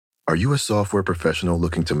Are you a software professional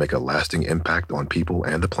looking to make a lasting impact on people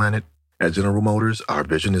and the planet? At General Motors, our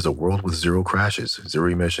vision is a world with zero crashes, zero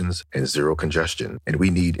emissions, and zero congestion. And we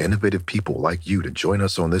need innovative people like you to join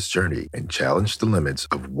us on this journey and challenge the limits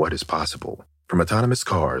of what is possible. From autonomous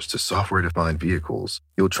cars to software-defined vehicles,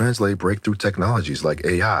 you'll translate breakthrough technologies like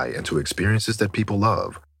AI into experiences that people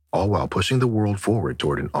love, all while pushing the world forward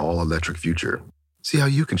toward an all-electric future. See how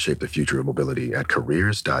you can shape the future of mobility at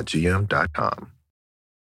careers.gm.com.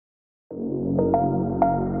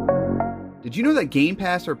 Did you know that Game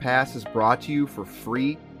Pass or Pass is brought to you for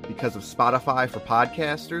free because of Spotify for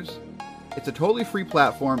podcasters? It's a totally free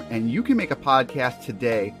platform, and you can make a podcast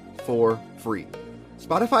today for free.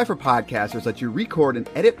 Spotify for podcasters lets you record and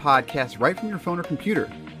edit podcasts right from your phone or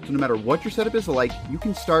computer. So no matter what your setup is like, you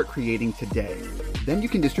can start creating today. Then you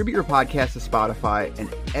can distribute your podcast to Spotify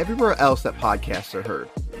and everywhere else that podcasts are heard.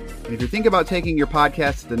 And if you think about taking your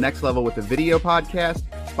podcast to the next level with a video podcast,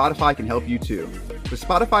 Spotify can help you too. With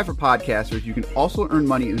Spotify for podcasters, you can also earn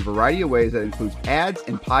money in a variety of ways that includes ads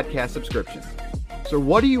and podcast subscriptions. So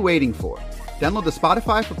what are you waiting for? Download the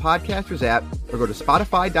Spotify for Podcasters app or go to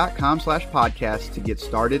spotify.com/podcast to get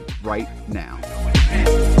started right now.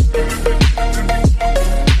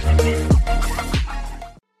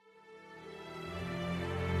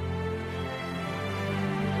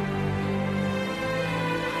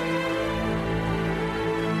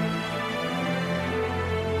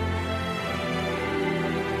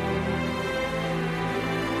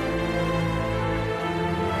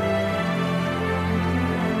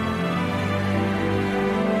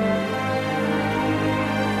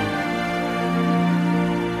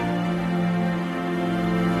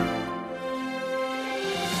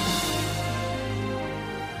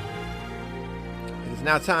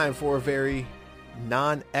 Now time for a very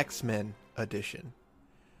non-X-Men edition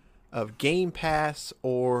of Game Pass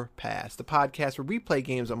or Pass, the podcast where we play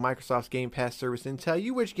games on Microsoft's Game Pass service and tell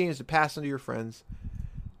you which games to pass on to your friends,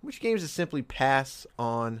 which games to simply pass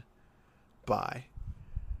on by.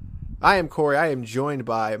 I am Corey. I am joined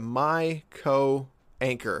by my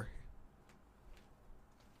co-anchor,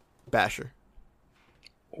 Basher.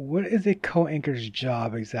 What is a co-anchor's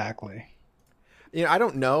job exactly? You know, I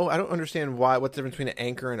don't know. I don't understand what the difference between an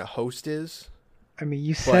anchor and a host is. I mean,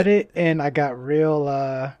 you said it, and I got real.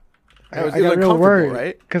 I got real real worried,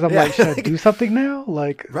 right? Because I'm like, should I do something now?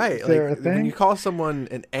 Like, right? Is there like, a thing? When you call someone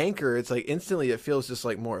an anchor, it's like instantly it feels just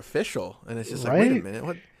like more official, and it's just like, right? wait a minute,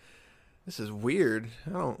 what? This is weird. I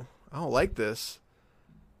don't like this.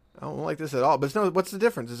 I don't like this at all. But no, what's the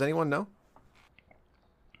difference? Does anyone know?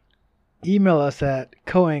 Email us at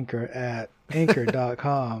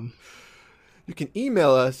coanchor@anchor.com. You can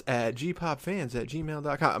email us at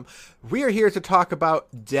gpopfans@gmail.com. We are here to talk about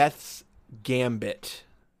Death's Gambit.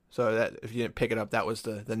 So that if you didn't pick it up, that was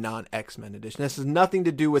the non-X-Men edition. This has nothing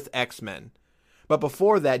to do with X-Men. But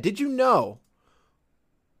before that, did you know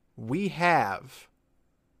we have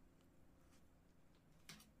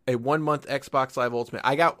a 1-month Xbox Live Ultimate?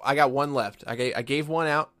 I got one left. I gave one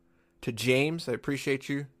out to James. I appreciate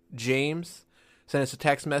you. James sent us a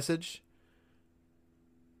text message,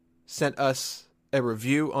 sent us a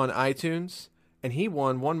review on iTunes, and he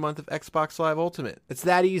won 1 month of Xbox Live Ultimate. It's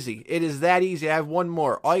that easy. It is that easy. I have one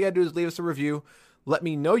more. All you got to do is leave us a review. Let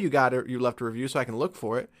me know you left a review so I can look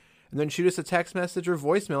for it. And then shoot us a text message or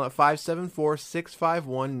voicemail at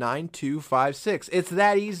 574-651-9256. It's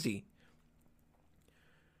that easy.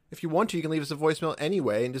 If you want to, you can leave us a voicemail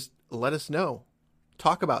anyway and just let us know.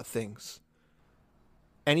 Talk about things.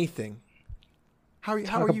 Anything. How are you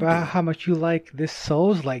about doing? How much you like this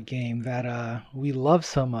Souls-like game that we love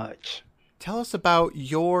so much. Tell us about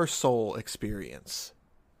your soul experience.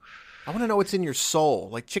 I want to know what's in your soul,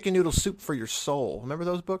 like chicken noodle soup for your soul. Remember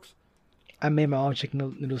those books? I made my own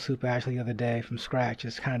chicken noodle soup actually the other day from scratch.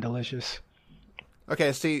 It's kind of delicious.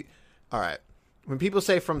 Okay, see, all right. When people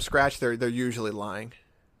say from scratch, they're usually lying.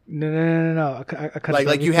 No. I cut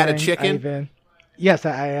like you had a chicken? Yes,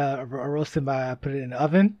 I roasted I put it in the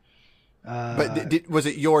oven. But was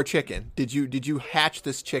it your chicken? Did you hatch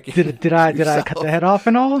this chicken? Did I cut the head off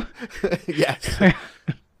and all? Yes.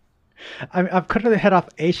 I've cut the head off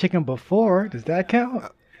a chicken before. Does that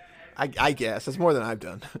count? I guess that's more than I've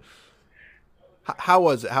done. How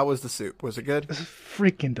was it? How was the soup? Was it good? It's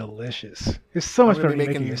freaking delicious. It's so much better than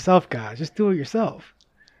making it yourself, guys. Just do it yourself.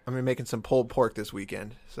 I'm gonna be making some pulled pork this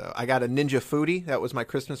weekend. So I got a Ninja Foodie. That was my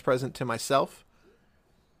Christmas present to myself.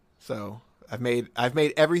 So I've made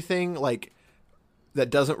everything like that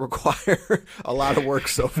doesn't require a lot of work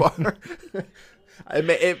so far.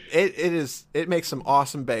 It makes some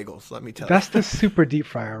awesome bagels. Let me tell you. That's the super deep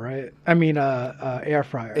fryer, right? I mean, air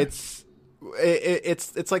fryer.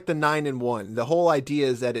 It's like the 9-in-1. The whole idea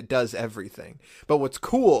is that it does everything. But what's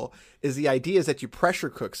cool is the idea is that you pressure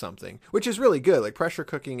cook something, which is really good. Like pressure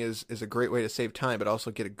cooking is a great way to save time, but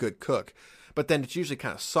also get a good cook. But then it's usually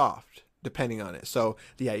kind of soft depending on it. So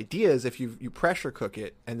the idea is if you pressure cook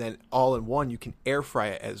it and then all in one, you can air fry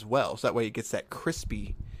it as well. So that way it gets that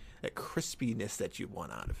crispiness that you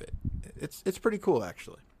want out of it. It's pretty cool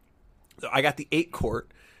actually. So I got the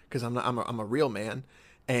 8-quart because I'm a real man,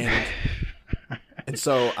 and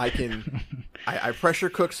so I pressure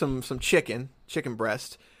cook some chicken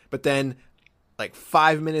breast, but then like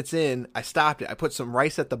 5 minutes in, I stopped it. I put some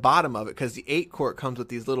rice at the bottom of it because the 8-quart comes with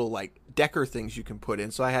these little like Decker things you can put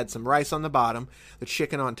in. So I had some rice on the bottom, the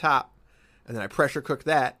chicken on top, and then I pressure cooked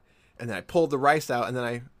that, and then I pulled the rice out, and then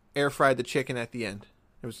I air fried the chicken at the end.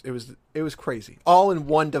 It was crazy, all in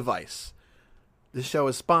one device. This show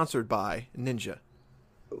is sponsored by Ninja.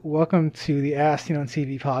 Welcome to the As Seen on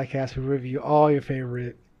TV podcast. We review all your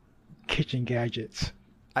favorite kitchen gadgets.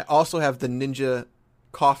 I also have the Ninja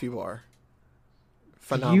coffee bar.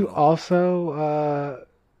 Phenomenal. You also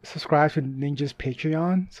subscribe to Ninja's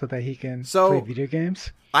Patreon so that he can play video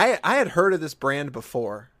games? I had heard of this brand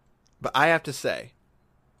before, but I have to say,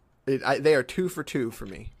 they are 2 for 2 for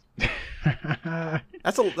me.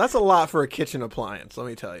 That's a lot for a kitchen appliance, let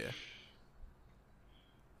me tell you.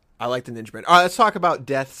 I like the Ninja brand. All right, let's talk about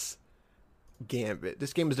Death's Gambit.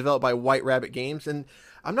 This game is developed by White Rabbit Games, and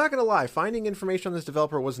I'm not going to lie, finding information on this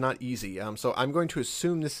developer was not easy. So I'm going to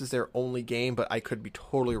assume this is their only game, but I could be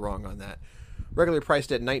totally wrong on that. Regularly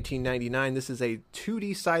priced at $19.99, this is a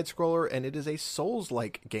 2D side-scroller, and it is a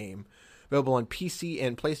Souls-like game. Available on PC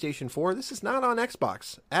and PlayStation 4. This is not on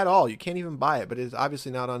Xbox at all. You can't even buy it, but it is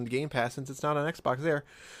obviously not on Game Pass since it's not on Xbox there.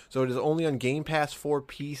 So it is only on Game Pass for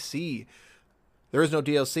PC. There is no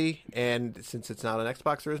DLC, and since it's not on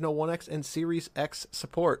Xbox, there is no One X and Series X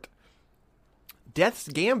support. Death's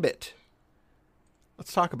Gambit.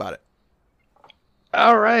 Let's talk about it.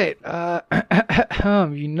 All right.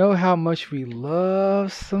 You know how much we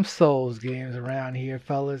love some Souls games around here,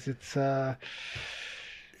 fellas. It's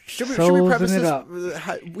should we preface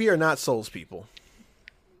this? We are not Souls people.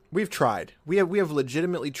 We've tried. We have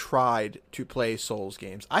legitimately tried to play Souls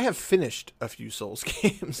games. I have finished a few Souls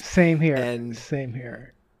games. Same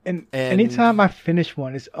here. And anytime I finish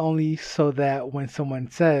one, it's only so that when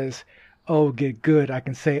someone says, "Oh, get good," I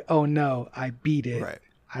can say, "Oh no, I beat it. Right.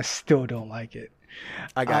 I still don't like it."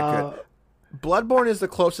 I got good. Bloodborne is the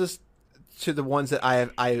closest to the ones that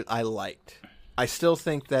I liked. I still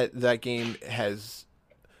think that game has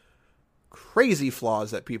crazy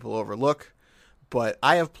flaws that people overlook. But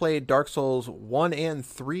I have played Dark Souls 1 and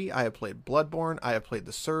 3. I have played Bloodborne. I have played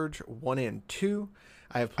The Surge 1 and 2.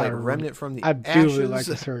 I have played Remnant from the Ashes. I do really like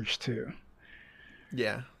The Surge too.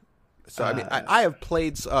 Yeah. So, I mean, I have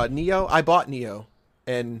played Neo. I bought Neo,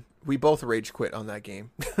 and we both rage quit on that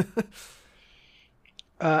game.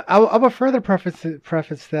 I will further preface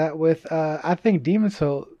that with I think Demon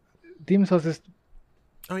Souls is Demon Souls.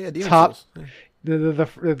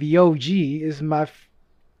 The OG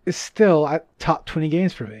is still top 20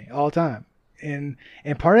 games for me all time, and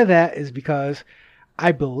part of that is because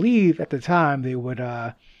I believe at the time they would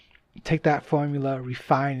take that formula,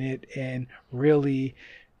 refine it, and really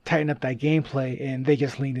tighten up that gameplay, and they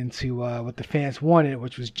just leaned into what the fans wanted,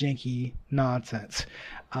 which was janky nonsense.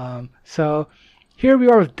 So here we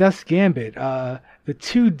are with Death's Gambit, the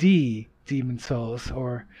 2D Demon Souls,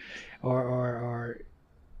 or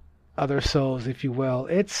other Souls, if you will.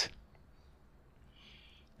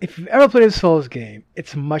 If you've ever played a Souls game,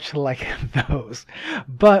 it's much like those,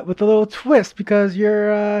 but with a little twist because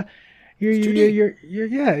it's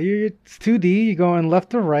 2D. You're going left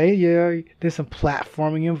to right. There's some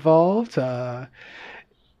platforming involved. I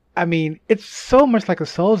mean, it's so much like a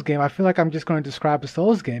Souls game. I feel like I'm just going to describe a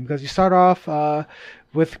Souls game because you start off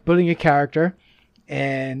with building your character,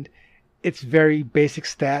 and it's very basic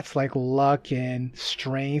stats like luck and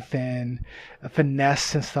strength and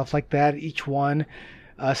finesse and stuff like that. Each one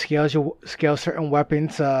scales certain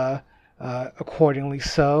weapons accordingly.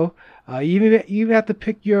 So you even have to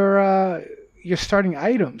pick your starting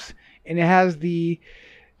items, and it has the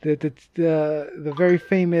very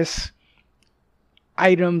famous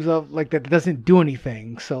items of like that doesn't do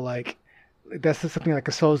anything. So like that's just something like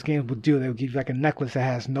a Souls game would do. They would give you like a necklace that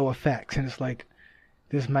has no effects, and it's like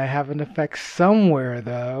this might have an effect somewhere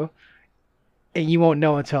though, and you won't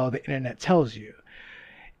know until the internet tells you.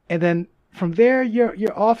 And then from there,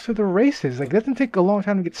 you're off to the races. Like, it doesn't take a long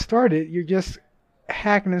time to get started. You're just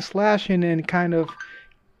hacking and slashing and kind of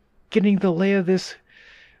getting the lay of this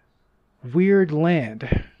weird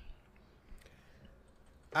land.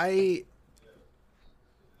 I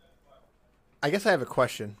I guess I have a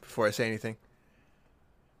question before I say anything.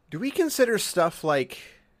 Do we consider stuff like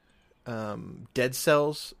Dead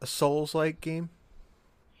Cells a Souls-like game?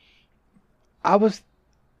 I was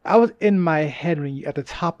in my head when at the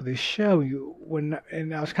top of the show and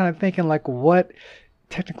I was kind of thinking like what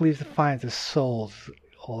technically is defined as Souls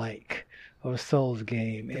like or a Souls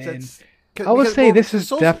game, and I would say this is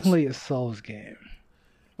definitely a Souls game.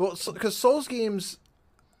 Well, because Souls games,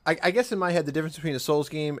 I guess in my head the difference between a Souls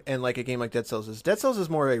game and like a game like Dead Cells is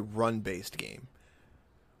more a run-based game.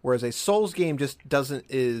 Whereas a Souls game just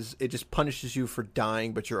it just punishes you for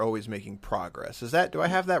dying, but you're always making progress. Do I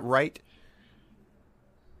have that right?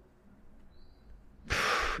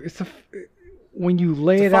 When you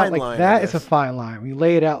lay it out like that, it's a fine line. When you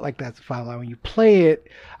lay it out like that, it's a fine line. When you play it,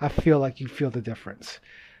 I feel like you feel the difference.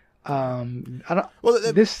 I don't. Well,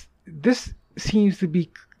 this seems to be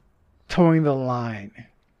towing the line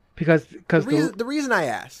because the reason I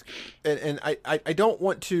ask, and I don't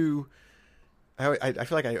want to. I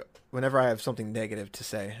feel like whenever I have something negative to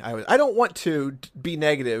say, I don't want to be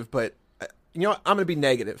negative, but you know what? I'm going to be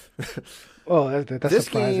negative. Oh, that's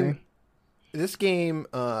surprising. This game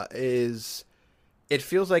it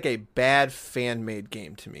feels like a bad fan-made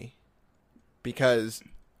game to me. Because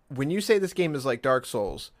when you say this game is like Dark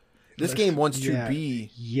Souls, this game wants to be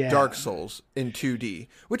Dark Souls in 2D,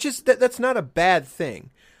 which is that's not a bad thing.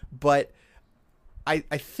 But I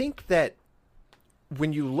think that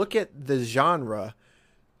when you look at the genre,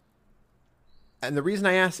 and the reason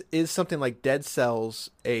I ask is something like Dead Cells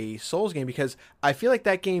a Souls game, because I feel like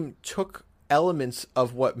that game took elements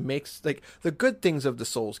of what makes like the good things of the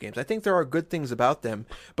Souls games. I think there are good things about them,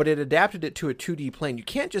 but it adapted it to a 2D plane. You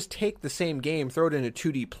can't just take the same game, throw it in a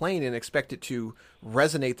 2D plane, and expect it to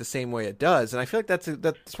resonate the same way it does. And I feel like that's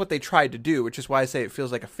what they tried to do, which is why I say it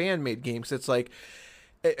feels like a fan-made game, because it's like,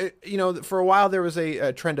 for a while there was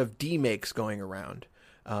a trend of demakes going around.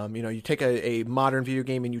 You take a modern video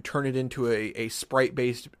game and you turn it into a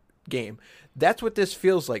sprite-based game. That's what this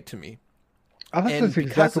feels like to me. I think that's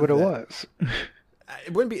exactly what it was.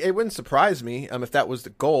 It wouldn't surprise me if that was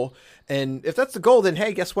the goal. And if that's the goal, then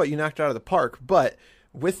hey, guess what? You knocked it out of the park. But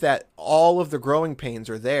with that, all of the growing pains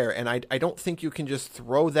are there, and I don't think you can just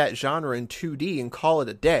throw that genre in 2D and call it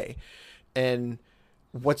a day. And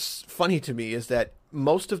what's funny to me is that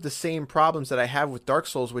most of the same problems that I have with Dark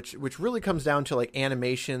Souls, which really comes down to like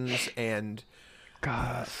animations and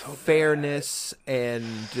fairness and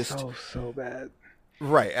just so bad.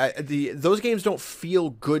 Right. Those games don't feel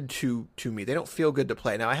good to me. They don't feel good to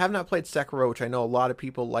play. Now, I have not played Sekiro, which I know a lot of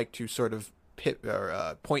people like to sort of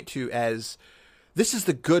point to as this is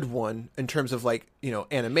the good one in terms of like,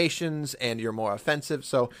 animations and you're more offensive.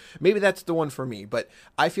 So maybe that's the one for me. But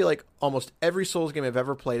I feel like almost every Souls game I've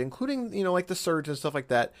ever played, including, like the Surge and stuff like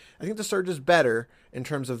that, I think the Surge is better in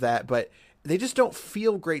terms of that, but they just don't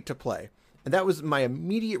feel great to play. And that was my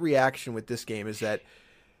immediate reaction with this game, is that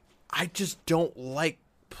I just don't like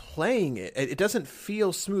playing it. It doesn't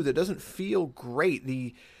feel smooth. It doesn't feel great.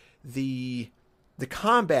 The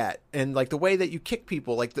combat and like the way that you kick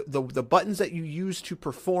people, like the buttons that you use to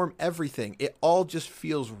perform everything, it all just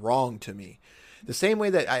feels wrong to me. The same way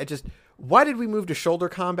that why did we move to shoulder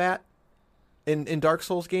combat in Dark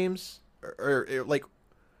Souls games? Or like,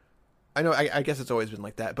 I know, I guess it's always been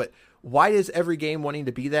like that, but why is every game wanting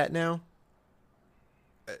to be that now?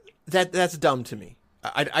 That's dumb to me.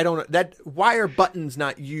 I don't know why are buttons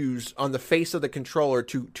not used on the face of the controller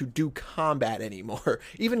to do combat anymore?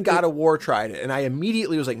 Even God of War tried it, and I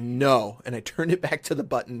immediately was like, no, and I turned it back to the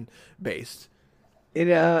button based.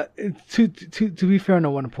 To be fair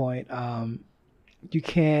on one point, you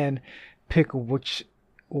can pick which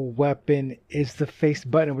weapon is the face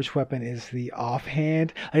button and which weapon is the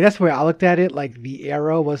offhand. Like that's the way I looked at it. Like the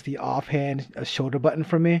arrow was the offhand shoulder button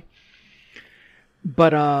for me.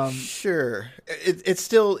 But sure,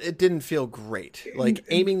 it didn't feel great. Like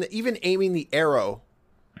aiming the arrow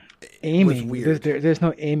was weird. There's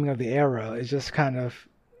no aiming of the arrow. It just kind of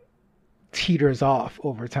teeters off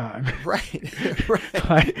over time. Right.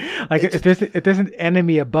 like if there's an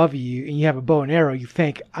enemy above you and you have a bow and arrow, you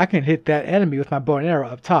think I can hit that enemy with my bow and arrow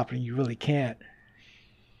up top, and you really can't.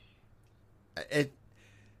 I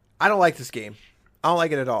don't like this game. I don't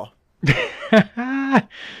like it at all.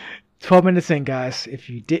 12 minutes in, guys. If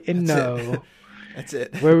you didn't know, that's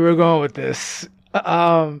it. Where we're going with this.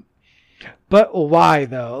 But why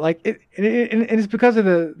though? Like and it's because of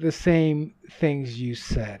the same things you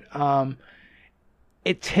said.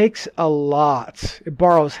 It takes a lot. It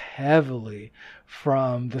borrows heavily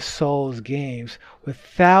from the Souls games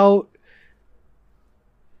without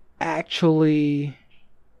actually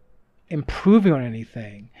improving on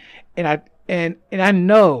anything. And And I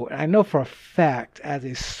know for a fact, as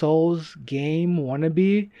a Souls game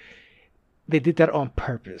wannabe, they did that on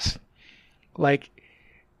purpose. Like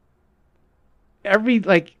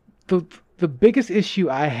the biggest issue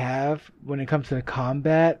I have when it comes to the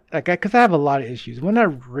combat, because I have a lot of issues. One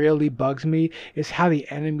that really bugs me is how the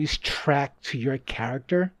enemies track to your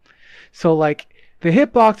character. So like the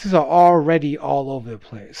hitboxes are already all over the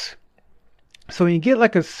place. So when you get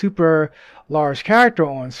like a super large character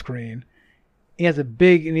on screen, he has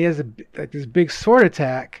this big sword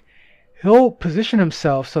attack. He'll position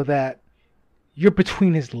himself so that you're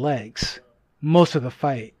between his legs most of the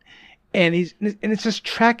fight. And it's just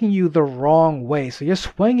tracking you the wrong way. So you're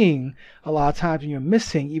swinging a lot of times and you're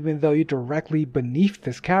missing, even though you're directly beneath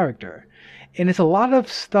this character. And it's a lot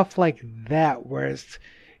of stuff like that where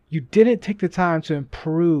you didn't take the time to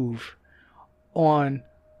improve on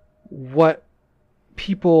what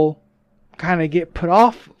people kind of get put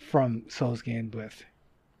off from Souls games with.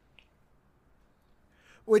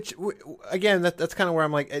 Which, again, that's kind of where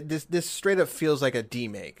I'm like, this straight up feels like a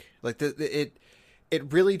demake. Like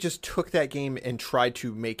it really just took that game and tried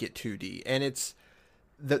to make it 2D. And it's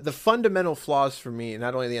the fundamental flaws for me,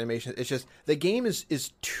 not only the animation, it's just the game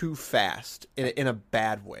is too fast in a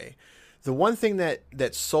bad way. The one thing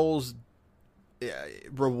that Souls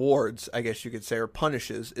rewards, I guess you could say, or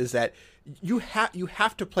punishes, is that you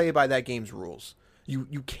have to play by that game's rules.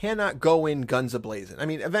 You cannot go in guns a-blazing. I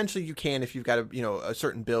mean, eventually you can if you've got a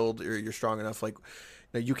certain build or you're strong enough. Like,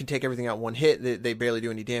 you can take everything out one hit. They barely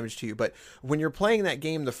do any damage to you. But when you're playing that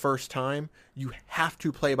game the first time, you have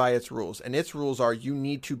to play by its rules. And its rules are you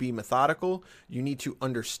need to be methodical. You need to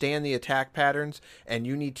understand the attack patterns. And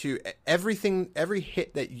you need to... every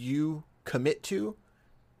hit that you commit to,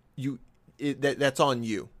 that's on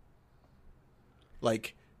you.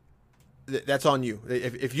 Like... that's on you.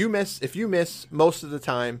 If you miss most of the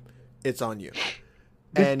time, it's on you.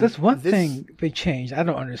 That's one thing they changed. I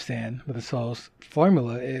don't understand with the Souls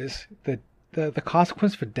formula is the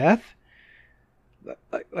consequence for death.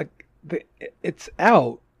 It's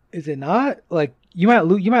out, is it not? Like you might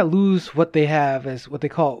lose what they have as what they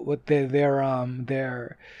call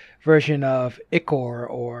their version of ichor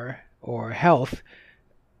or health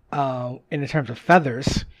in terms of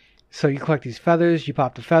feathers. So you collect these feathers, you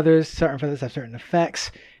pop the feathers. Certain feathers have certain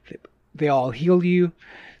effects. They all heal you.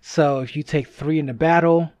 So if you take 3 in the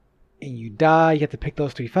battle and you die, you have to pick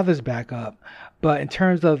those 3 feathers back up. But in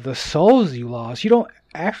terms of the souls you lost, you don't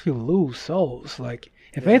actually lose souls. Like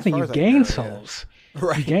if anything, you gain souls.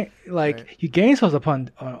 Yeah. Right. You gain souls upon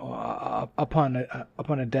a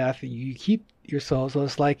death. You keep your souls. So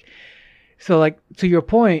it's like, to your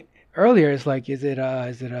point earlier, it's like,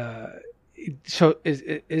 so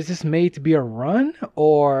is this made to be a run,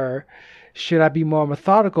 or should I be more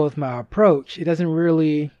methodical with my approach? It doesn't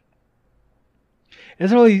really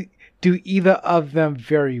do either of them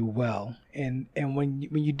very well. And when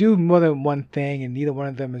you do more than one thing and neither one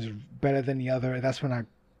of them is better than the other, that's when I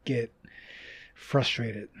get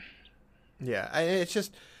frustrated. Yeah, it's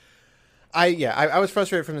just I was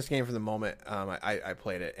frustrated from this game from the moment I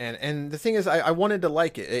played it, and the thing is I wanted to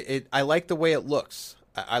like it. I like the way it looks.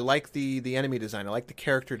 I like the enemy design. I like the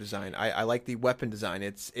character design. I like the weapon design.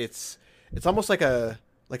 It's almost like a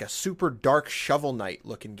super dark Shovel Knight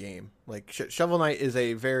looking game. Like Shovel Knight is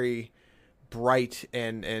a very bright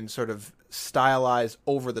and sort of stylized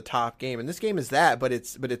over the top game, and this game is that, but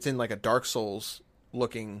it's in like a Dark Souls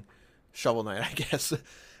looking Shovel Knight, I guess.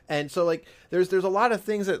 And so like there's a lot of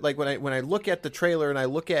things that like when I look at the trailer and I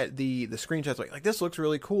look at the screenshots, like this looks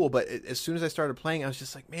really cool, but as soon as I started playing, I was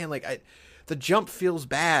just like, man, like the jump feels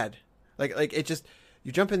bad. Like it just,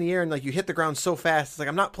 you jump in the air and like you hit the ground so fast. It's like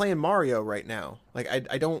I'm not playing Mario right now. Like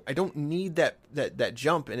I don't need that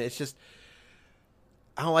jump, and it's just,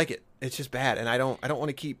 I don't like it. It's just bad, and I don't want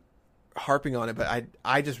to keep harping on it, but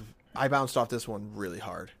I bounced off this one really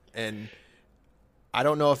hard, and I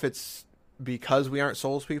don't know if it's because we aren't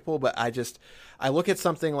Souls people, but I look at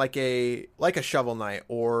something like a Shovel Knight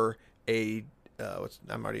or I'm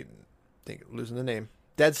already losing the name.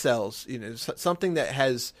 Dead Cells, something that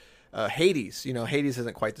has Hades. Hades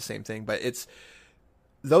isn't quite the same thing, but it's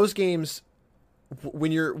those games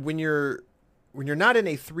when you're not in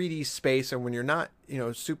a 3D space and when you're not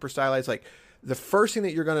super stylized. Like the first thing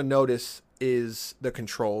that you're going to notice is the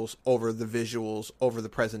controls over the visuals, over the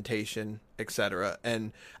presentation, etc.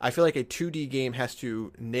 And I feel like a 2D game has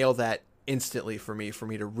to nail that instantly for me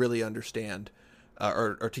to really understand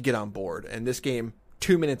or to get on board. And this game,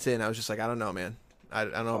 2 minutes in, I was just like, I don't know, man. I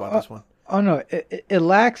don't know about this one. Oh no, it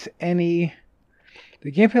lacks any.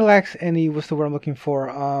 The gameplay lacks any. What's the word I'm looking for?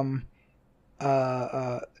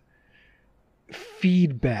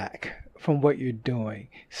 Feedback from what you're doing.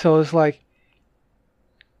 So it's like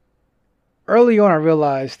early on I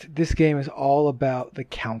realized this game is all about the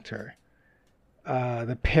counter,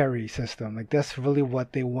 the parry system. Like that's really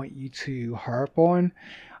what they want you to harp on.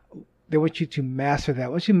 They want you to master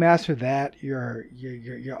that. Once you master that, you're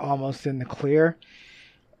almost in the clear.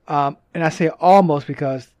 And I say almost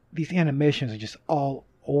because these animations are just all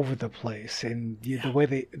over the place, and in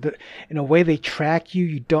a way they track you.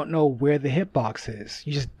 You don't know where the hitbox is.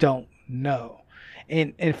 You just don't know,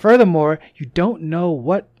 and furthermore, you don't know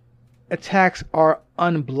what attacks are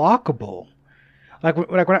unblockable. Like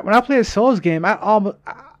when I play a Souls game,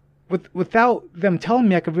 without them telling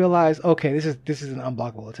me, I could realize, okay, this is an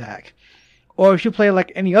unblockable attack. Or if you play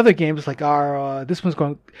like any other game, it's like,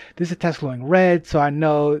 this attack's glowing red, so I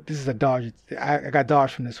know this is a dodge. I got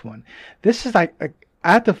dodge from this one. This is like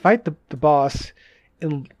I have to fight the boss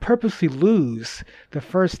and purposely lose the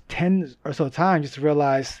first 10 or so times just to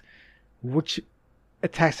realize which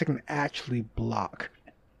attacks I can actually block.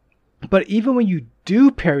 But even when you do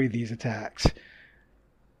parry these attacks,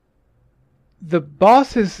 the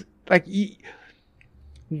boss is like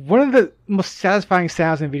one of the most satisfying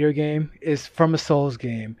sounds in a video game is from a Souls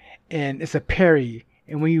game, and it's a parry.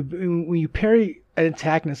 And when you parry an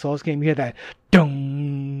attack in a Souls game, you hear that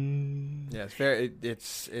dong. Yeah,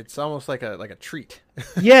 it's almost like a treat.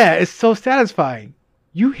 Yeah, it's so satisfying.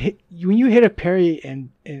 When you hit a parry in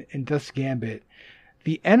Dust Gambit,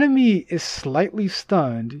 the enemy is slightly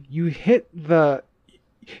stunned. You hit that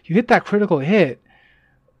critical hit,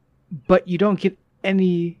 but you don't get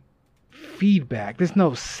any feedback. There's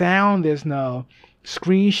no sound, there's no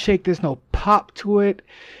screen shake, there's no pop to it.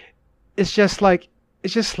 It's just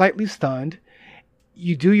slightly stunned.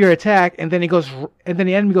 You do your attack, and then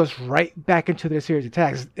the enemy goes right back into their series of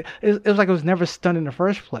attacks. It was like it was never stunned in the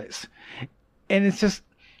first place. And it's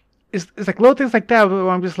like little things like that where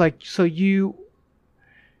I'm just like, so you're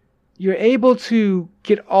able to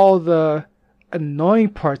get all the annoying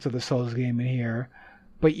parts of the Souls game in here,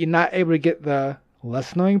 but you're not able to get the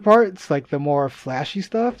less annoying parts, like the more flashy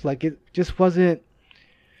stuff. Like it just wasn't.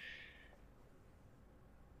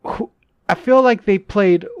 I feel like they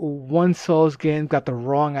played one Souls game, got the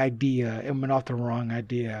wrong idea, and went off the wrong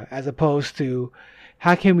idea, as opposed to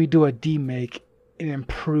how can we do a demake and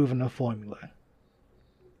improve on the formula.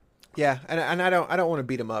 Yeah, and I don't want to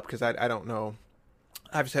beat them up because I don't know.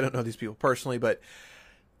 Obviously, I don't know these people personally, but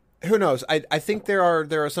who knows? I think there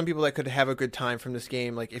are some people that could have a good time from this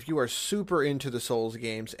game. Like if you are super into the Souls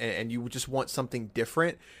games and you just want something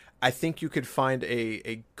different, I think you could find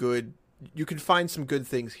you could find some good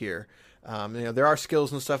things here. There are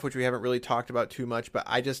skills and stuff which we haven't really talked about too much, but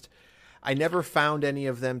I never found any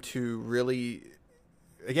of them to really.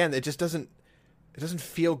 Again, it doesn't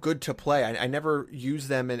feel good to play. I never used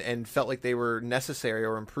them and felt like they were necessary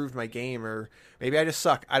or improved my game, or maybe I just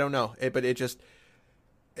suck. I don't know. But it just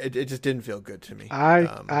didn't feel good to me.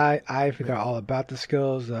 I forgot all about the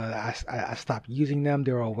skills. I stopped using them.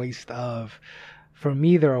 They're a waste of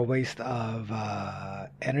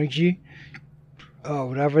energy, or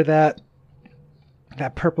whatever that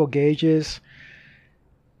purple gauge is.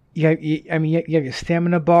 You have your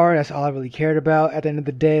stamina bar. That's all I really cared about at the end of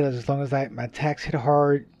the day. As long as my attacks hit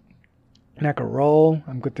hard and I can roll,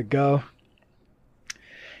 I'm good to go.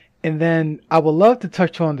 And then I would love to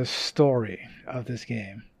touch on the story of this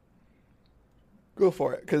game. Go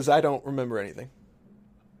for it, because I don't remember anything.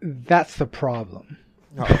 That's the problem.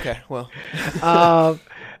 Oh, okay, well,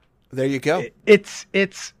 there you go. It's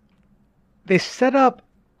they set up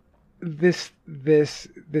this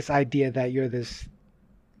idea that you're this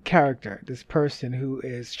character, this person who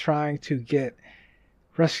is trying to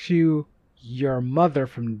rescue your mother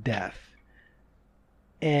from death,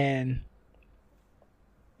 and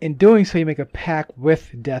in doing so you make a pact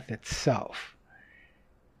with death itself,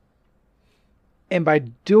 and by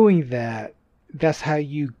doing that, that's how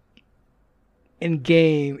you in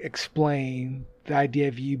game explain the idea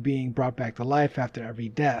of you being brought back to life after every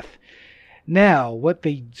death. Now what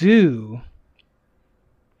they do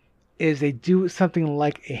is they do something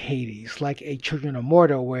like a Hades, like a Children of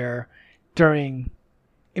Morta, where in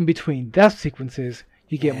between death sequences,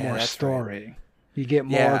 you get more story. Right. You get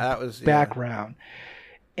more background.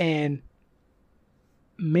 And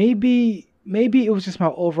maybe it was just my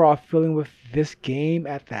overall feeling with this game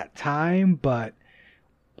at that time, but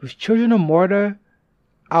with Children of Morta,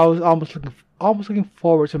 I was almost looking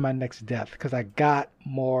forward to my next death because I got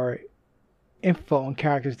more info on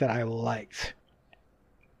characters that I liked.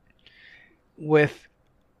 With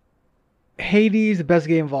Hades, the best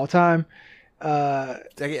game of all time. That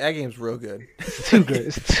game's real good. It's too good.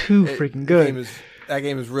 It's too freaking good. That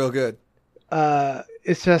game is real good.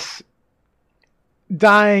 It's just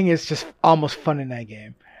dying is just almost fun in that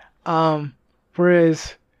game.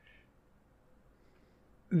 Whereas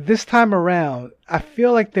this time around, I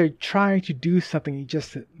feel like they're trying to do something and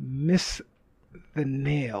just miss the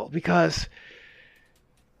nail, because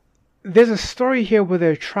there's a story here where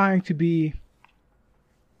they're trying to be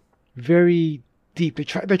very deep.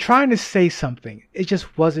 They're trying to say something. It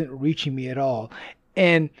just wasn't reaching me at all.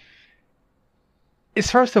 And it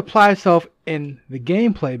starts to apply itself in the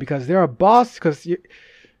gameplay, because there are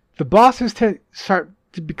the bosses start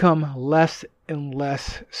to become less and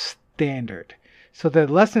less standard. So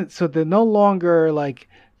they're no longer like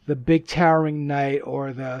the big towering knight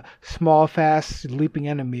or the small, fast, leaping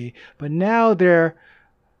enemy, but now they're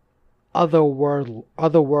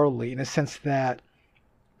otherworldly in a sense that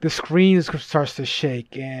the screen starts to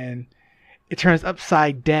shake and it turns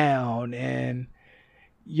upside down, and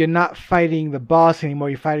you're not fighting the boss anymore,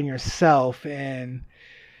 you're fighting yourself, and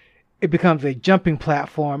it becomes a jumping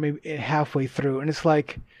platform halfway through. And it's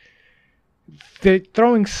like they're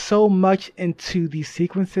throwing so much into these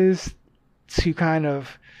sequences to kind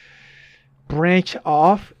of branch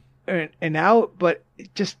off and out, but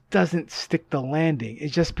it just doesn't stick the landing. It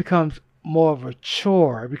just becomes more of a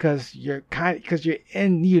chore because you're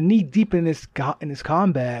knee deep in this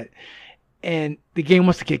combat, and the game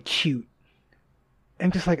wants to get cute.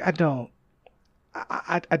 I'm just like, I don't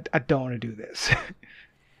want to do this.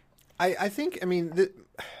 I think, I mean,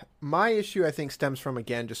 my issue, I think, stems from,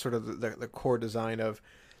 again, just sort of the core design of,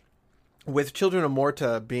 with Children of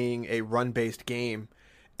Morta being a run-based game,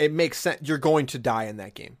 it makes sense. You're going to die in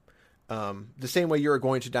that game. The same way you're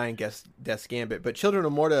going to die in Death's Gambit. But Children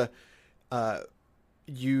of Morta,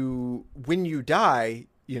 when you die,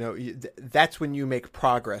 that's when you make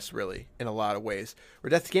progress, really, in a lot of ways. Where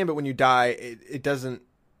Death's Gambit, when you die, it doesn't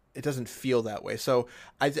feel that way. So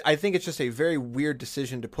I think it's just a very weird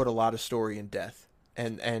decision to put a lot of story in death.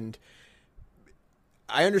 And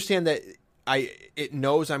I understand that it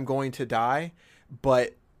knows I'm going to die,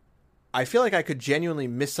 but I feel like I could genuinely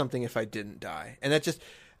miss something if I didn't die. And that just,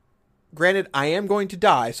 granted, I am going to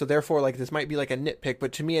die, so therefore, like, this might be like a nitpick,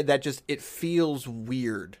 but to me, that just, it feels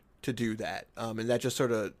weird to do that. And that just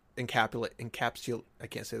sort of encapsulate, I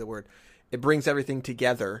can't say the word. It brings everything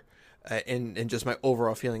together. And just my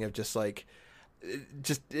overall feeling of just like,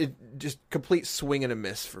 just complete swing and a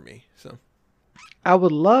miss for me. So I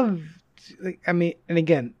would love, and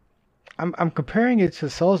again, I'm comparing it to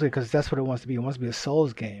Souls because that's what it wants to be. It wants to be a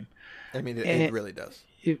Souls game. I mean, it really does.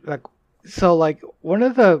 One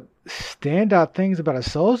of the standout things about a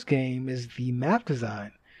Souls game is the map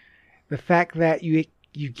design. The fact that you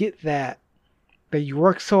get that you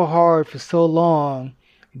work so hard for so long,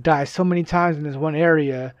 you die so many times in this one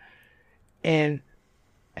area, and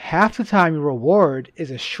half the time your reward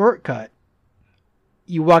is a shortcut.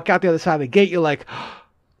 You walk out the other side of the gate, you're like,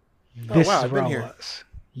 this is where I was.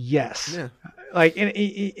 Yes. Yeah. Like,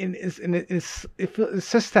 it's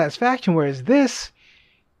such satisfaction. Whereas this,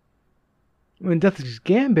 when Death's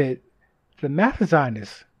Gambit, the map design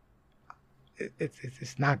is,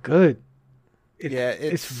 it's not good.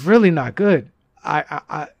 It's really not good.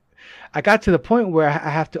 I got to the point where I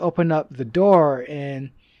have to open up the door and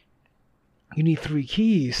you need 3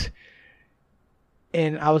 keys,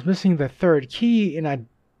 and I was missing the 3rd key, and I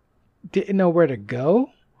didn't know where to go.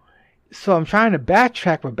 So I'm trying to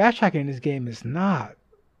backtrack, but backtracking in this game is not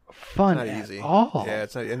fun at all. Yeah,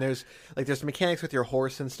 it's not, and there's mechanics with your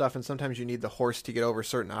horse and stuff, and sometimes you need the horse to get over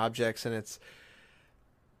certain objects, and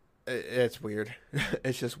it's weird.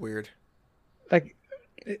 It's just weird. Like,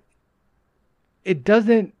 it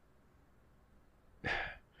doesn't,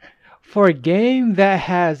 for a game that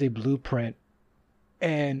has a blueprint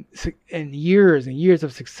and years and years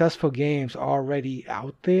of successful games already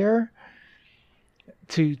out there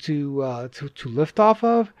to lift off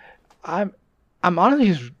of, I'm honestly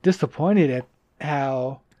just disappointed at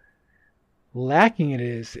how lacking it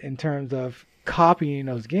is in terms of copying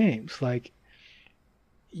those games. Like,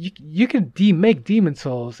 you can make Demon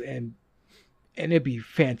Souls and it'd be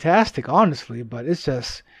fantastic, honestly, but this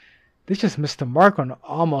just missed the mark on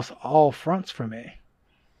almost all fronts for me.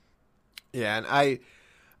 Yeah, and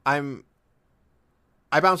I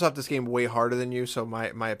bounce off this game way harder than you, so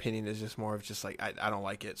my opinion is just more of just like I don't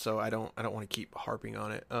like it, so I don't want to keep harping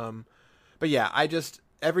on it. But yeah,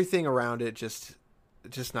 everything around it just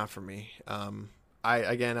not for me. I'll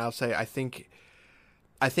say I think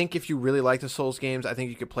if you really like the Souls games, I think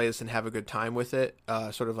you could play this and have a good time with it,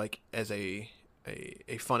 sort of like as a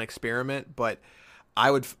fun experiment. But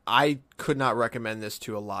I could not recommend this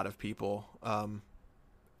to a lot of people.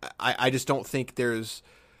 I just don't think there's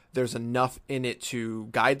enough in it to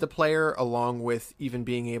guide the player, along with even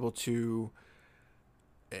being able to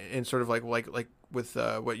and sort of like with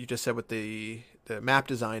what you just said with the map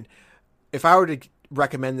design, if I were to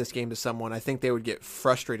recommend this game to someone, I think they would get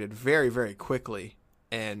frustrated very, very quickly.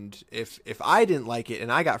 And if I didn't like it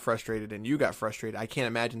and I got frustrated and you got frustrated, I can't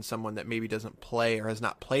imagine someone that maybe doesn't play or has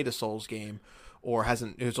not played a Souls game or has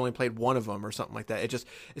only played one of them or something like that. It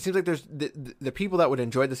seems like there's the people that would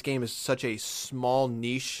enjoy this game is such a small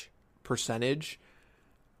niche percentage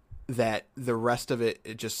that the rest of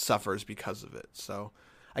it just suffers because of it. So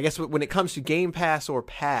I guess when it comes to Game Pass or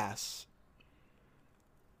Pass,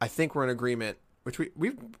 I think we're in agreement, which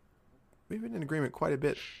we've been in agreement quite a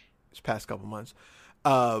bit this past couple months.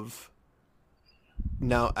 Of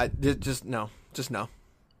no, just no.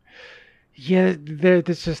 Yeah,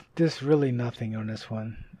 there's really nothing on this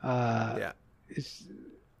one. Yeah, it's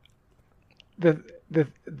the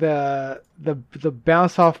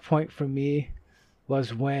bounce off point for me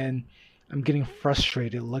was when I'm getting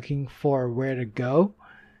frustrated looking for where to go,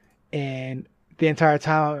 and the entire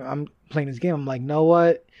time I'm playing this game, I'm like, know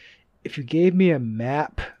what? If you gave me a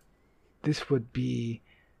map, this would be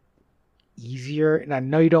easier. And I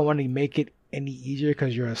know you don't want to make it any easier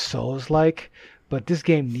because you're a Souls-like, but this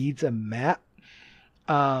game needs a map.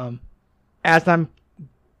 As I'm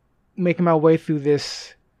making my way through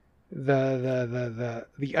this, the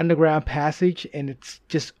underground passage, and it's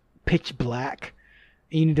just pitch black,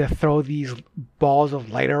 and you need to throw these balls of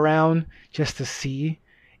light around just to see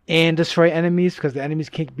and destroy enemies, because the enemies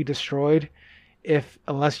can't be destroyed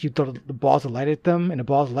unless you throw the balls of light at them, and the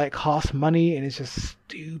balls of light cost money, and it's just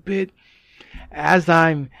stupid. As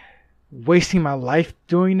I'm wasting my life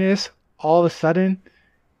doing this, all of a sudden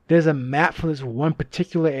there's a map for this one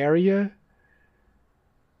particular area,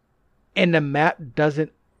 and the map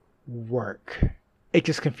doesn't work. It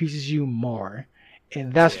just confuses you more,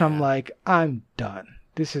 and that's when I'm like, I'm done.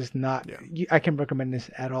 This is not. I can't recommend this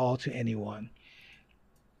at all to anyone.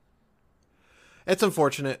 It's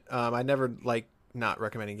unfortunate. I never like not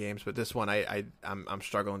recommending games, but this one I'm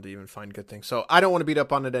struggling to even find good things. So I don't want to beat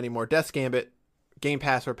up on it anymore. Death's Gambit, Game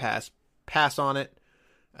Pass or pass on it.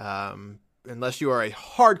 Unless you are a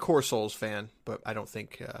hardcore Souls fan, but I don't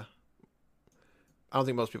think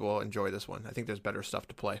most people will enjoy this one. I think there's better stuff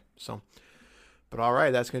to play. So, but all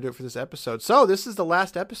right, that's going to do it for this episode. So this is the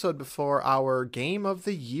last episode before our Game of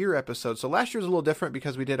the Year episode. So last year was a little different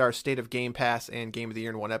because we did our State of Game Pass and Game of the Year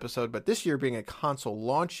in one episode, but this year being a console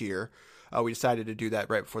launch year, we decided to do that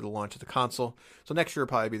right before the launch of the console. So next year will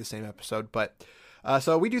probably be the same episode, but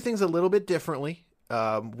so we do things a little bit differently.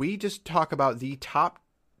 We just talk about the top.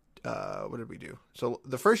 What did we do? So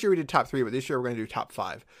the first year we did top 3, but this year we're going to do top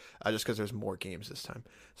 5, just because there's more games this time.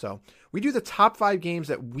 So we do the top 5 games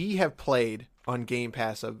that we have played on Game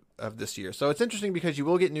Pass of this year. So it's interesting because you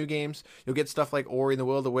will get new games. You'll get stuff like Ori and the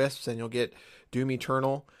Will of the Wisps, and you'll get Doom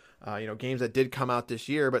Eternal. Games that did come out this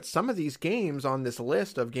year, but some of these games on this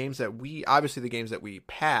list of games that obviously the games that we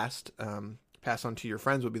pass on to your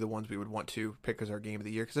friends would be the ones we would want to pick as our Game of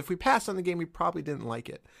the Year. Because if we pass on the game, we probably didn't like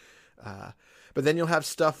it. But then you'll have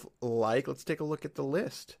stuff like, let's take a look at the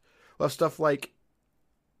list. We'll have stuff like,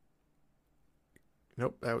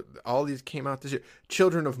 all these came out this year.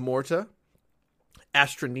 Children of Morta,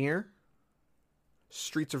 Astroneer,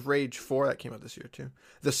 Streets of Rage 4, that came out this year too.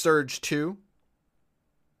 The Surge 2,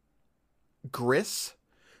 Gris.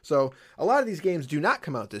 So a lot of these games do not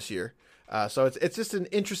come out this year. So it's just an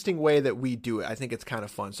interesting way that we do it. I think it's kind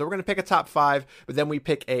of fun. So we're going to pick a top 5, but then we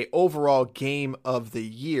pick a overall Game of the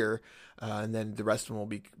Year, and then the rest of them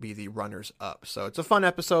will be the runners up. So it's a fun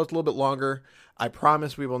episode. It's a little bit longer. I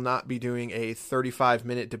promise we will not be doing a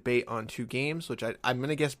 35-minute debate on 2 games, which I'm going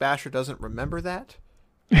to guess Basher doesn't remember that.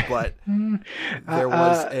 But there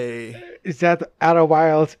was Is that the Outer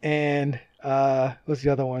Wilds and what's the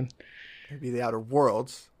other one? Maybe the Outer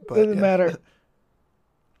Worlds. But doesn't matter.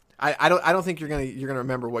 I don't think you're gonna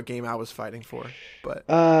remember what game I was fighting for, but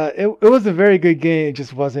it was a very good game. It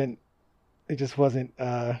just wasn't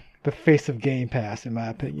the face of Game Pass, in my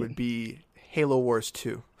opinion. It would be Halo Wars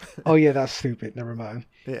 2. Oh yeah, that's stupid. Never mind.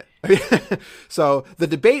 Yeah. So the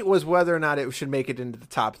debate was whether or not it should make it into the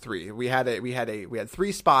top 3. We had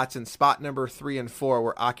 3 spots, and spot number 3 and 4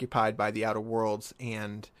 were occupied by the Outer Worlds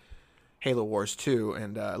and Halo Wars 2.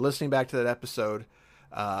 And listening back to that episode,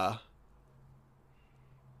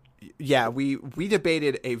 we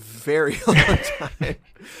debated a very long time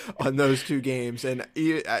on those 2 games, and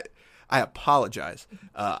I apologize.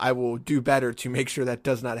 I will do better to make sure that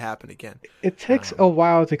does not happen again. It takes a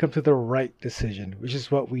while to come to the right decision, which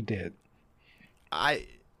is what we did. I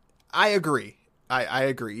agree. I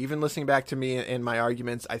agree. Even listening back to me and my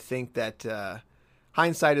arguments, I think that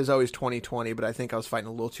hindsight is always 20/20, but I think I was fighting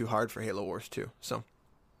a little too hard for Halo Wars 2. So,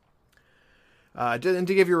 And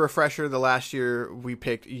to give you a refresher, the last year we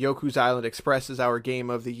picked Yoku's Island Express as our game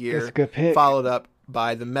of the year. That's a good pick. Followed up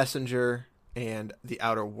by The Messenger and The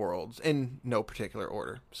Outer Worlds in no particular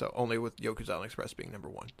order. So only with Yoku's Island Express being number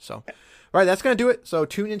 1. So, all right, that's going to do it. So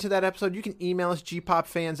tune into that episode. You can email us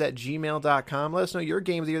gpopfans@gmail.com. Let us know your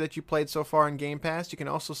game of the year that you played so far in Game Pass. You can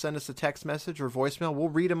also send us a text message or voicemail. We'll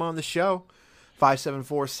read them on the show.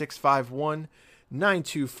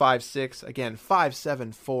 574-651-9256. Again,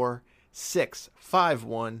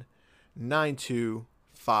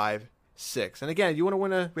 574-651-9256. And again, you want to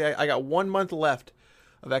win I got 1 month left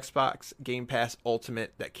of Xbox Game Pass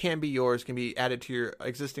Ultimate that can be yours, can be added to your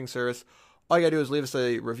existing service. All you got to do is leave us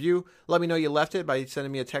a review. Let me know you left it by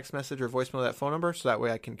sending me a text message or voicemail to that phone number, so that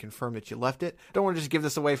way I can confirm that you left it. Don't want to just give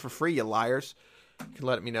this away for free, you liars. You can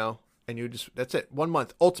let me know. And that's it. 1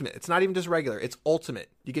 month. Ultimate. It's not even just regular. It's Ultimate.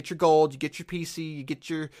 You get your gold, you get your PC, you get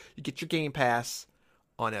your Game Pass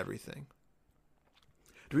on everything.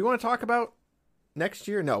 Do we want to talk about next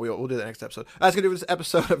year? No, we'll do that next episode. That's going to do this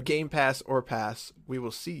episode of Game Pass or Pass. We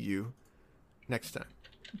will see you next time.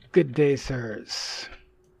 Good day, sirs.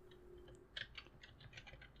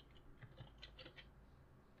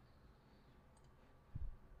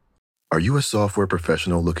 Are you a software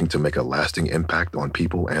professional looking to make a lasting impact on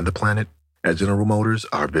people and the planet? At General Motors,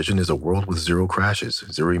 our vision is a world with zero crashes,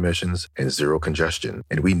 zero emissions, and zero congestion.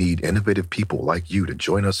 And we need innovative people like you to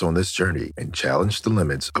join us on this journey and challenge the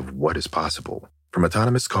limits of what is possible. From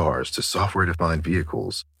autonomous cars to software-defined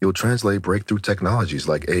vehicles, you'll translate breakthrough technologies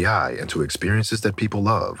like AI into experiences that people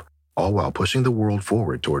love, all while pushing the world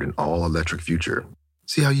forward toward an all-electric future.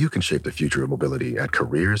 See how you can shape the future of mobility at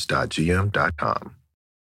careers.gm.com.